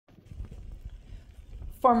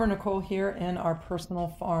Farmer Nicole here in our personal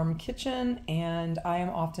farm kitchen, and I am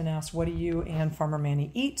often asked, what do you and Farmer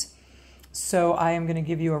Manny eat? So I am going to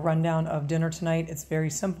give you a rundown of dinner tonight. It's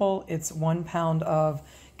very simple. It's 1 pound of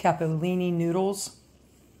capellini noodles,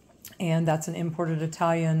 and that's an imported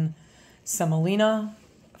Italian semolina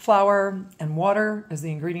flour, and water is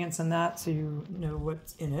the ingredients in that, so you know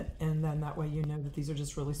what's in it, and then that way you know that these are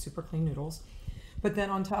just really super clean noodles. But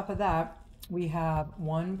then on top of that, we have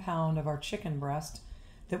 1 pound of our chicken breast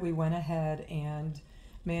that we went ahead and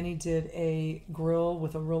Manny did a grill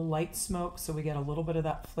with a real light smoke, so we get a little bit of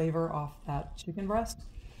that flavor off that chicken breast.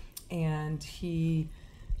 And he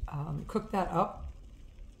cooked that up,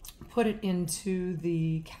 put it into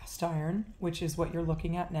the cast iron, which is what you're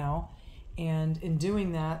looking at now. And in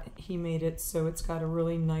doing that, he made it so it's got a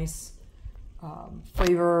really nice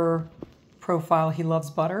flavor profile. He loves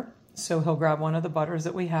butter, so he'll grab one of the butters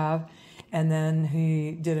that we have, and then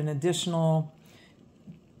he did an additional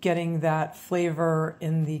getting that flavor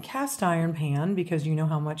in the cast iron pan, because you know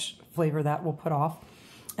how much flavor that will put off.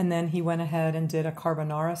 And then he went ahead and did a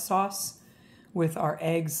carbonara sauce with our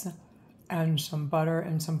eggs and some butter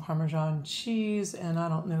and some Parmesan cheese, and I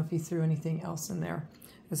don't know if he threw anything else in there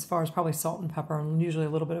as far as probably salt and pepper, and usually a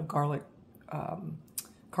little bit of garlic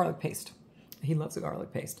paste. He loves the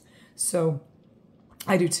garlic paste. So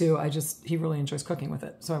I do too. He really enjoys cooking with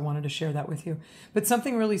it. So I wanted to share that with you. But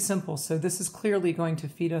something really simple. So this is clearly going to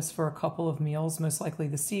feed us for a couple of meals, most likely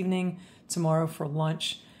this evening, tomorrow for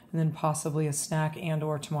lunch, and then possibly a snack and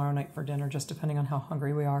or tomorrow night for dinner, just depending on how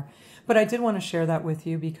hungry we are. But I did want to share that with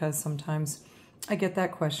you because sometimes I get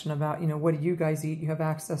that question about, what do you guys eat? You have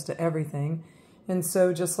access to everything. And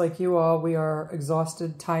so just like you all, we are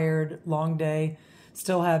exhausted, tired, long day,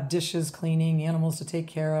 still have dishes cleaning, animals to take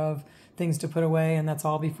care of, things to put away, and that's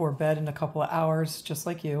all before bed in a couple of hours, just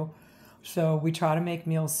like you. So we try to make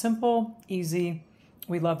meals simple, easy.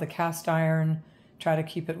 We love the cast iron, try to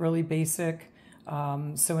keep it really basic.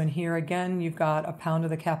 So in here, again, you've got a pound of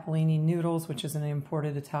the capellini noodles, which is an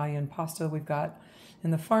imported Italian pasta we've got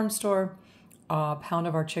in the farm store, a pound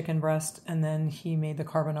of our chicken breast, and then he made the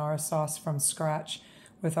carbonara sauce from scratch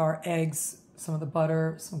with our eggs, some of the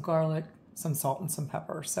butter, some garlic, some salt, and some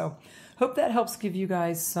pepper. So hope that helps give you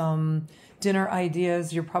guys some dinner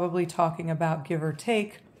ideas. You're probably talking about, give or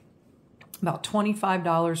take, about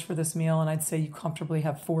 $25 for this meal, and I'd say you comfortably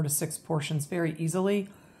have 4 to 6 portions very easily.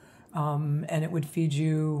 And it would feed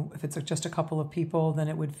you, if it's just a couple of people, then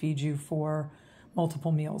it would feed you for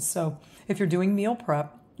multiple meals. So if you're doing meal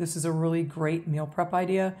prep, this is a really great meal prep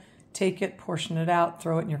idea. Take it, portion it out,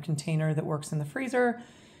 throw it in your container that works in the freezer,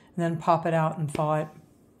 and then pop it out and thaw it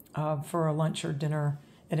for a lunch or dinner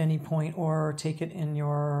at any point, or take it in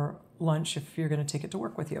your lunch if you're going to take it to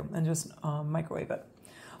work with you, and just microwave it.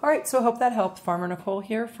 All right, so I hope that helped. Farmer Nicole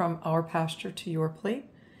here from Our Pasture to Your Plate.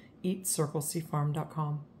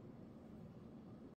 EatCircleCfarm.com.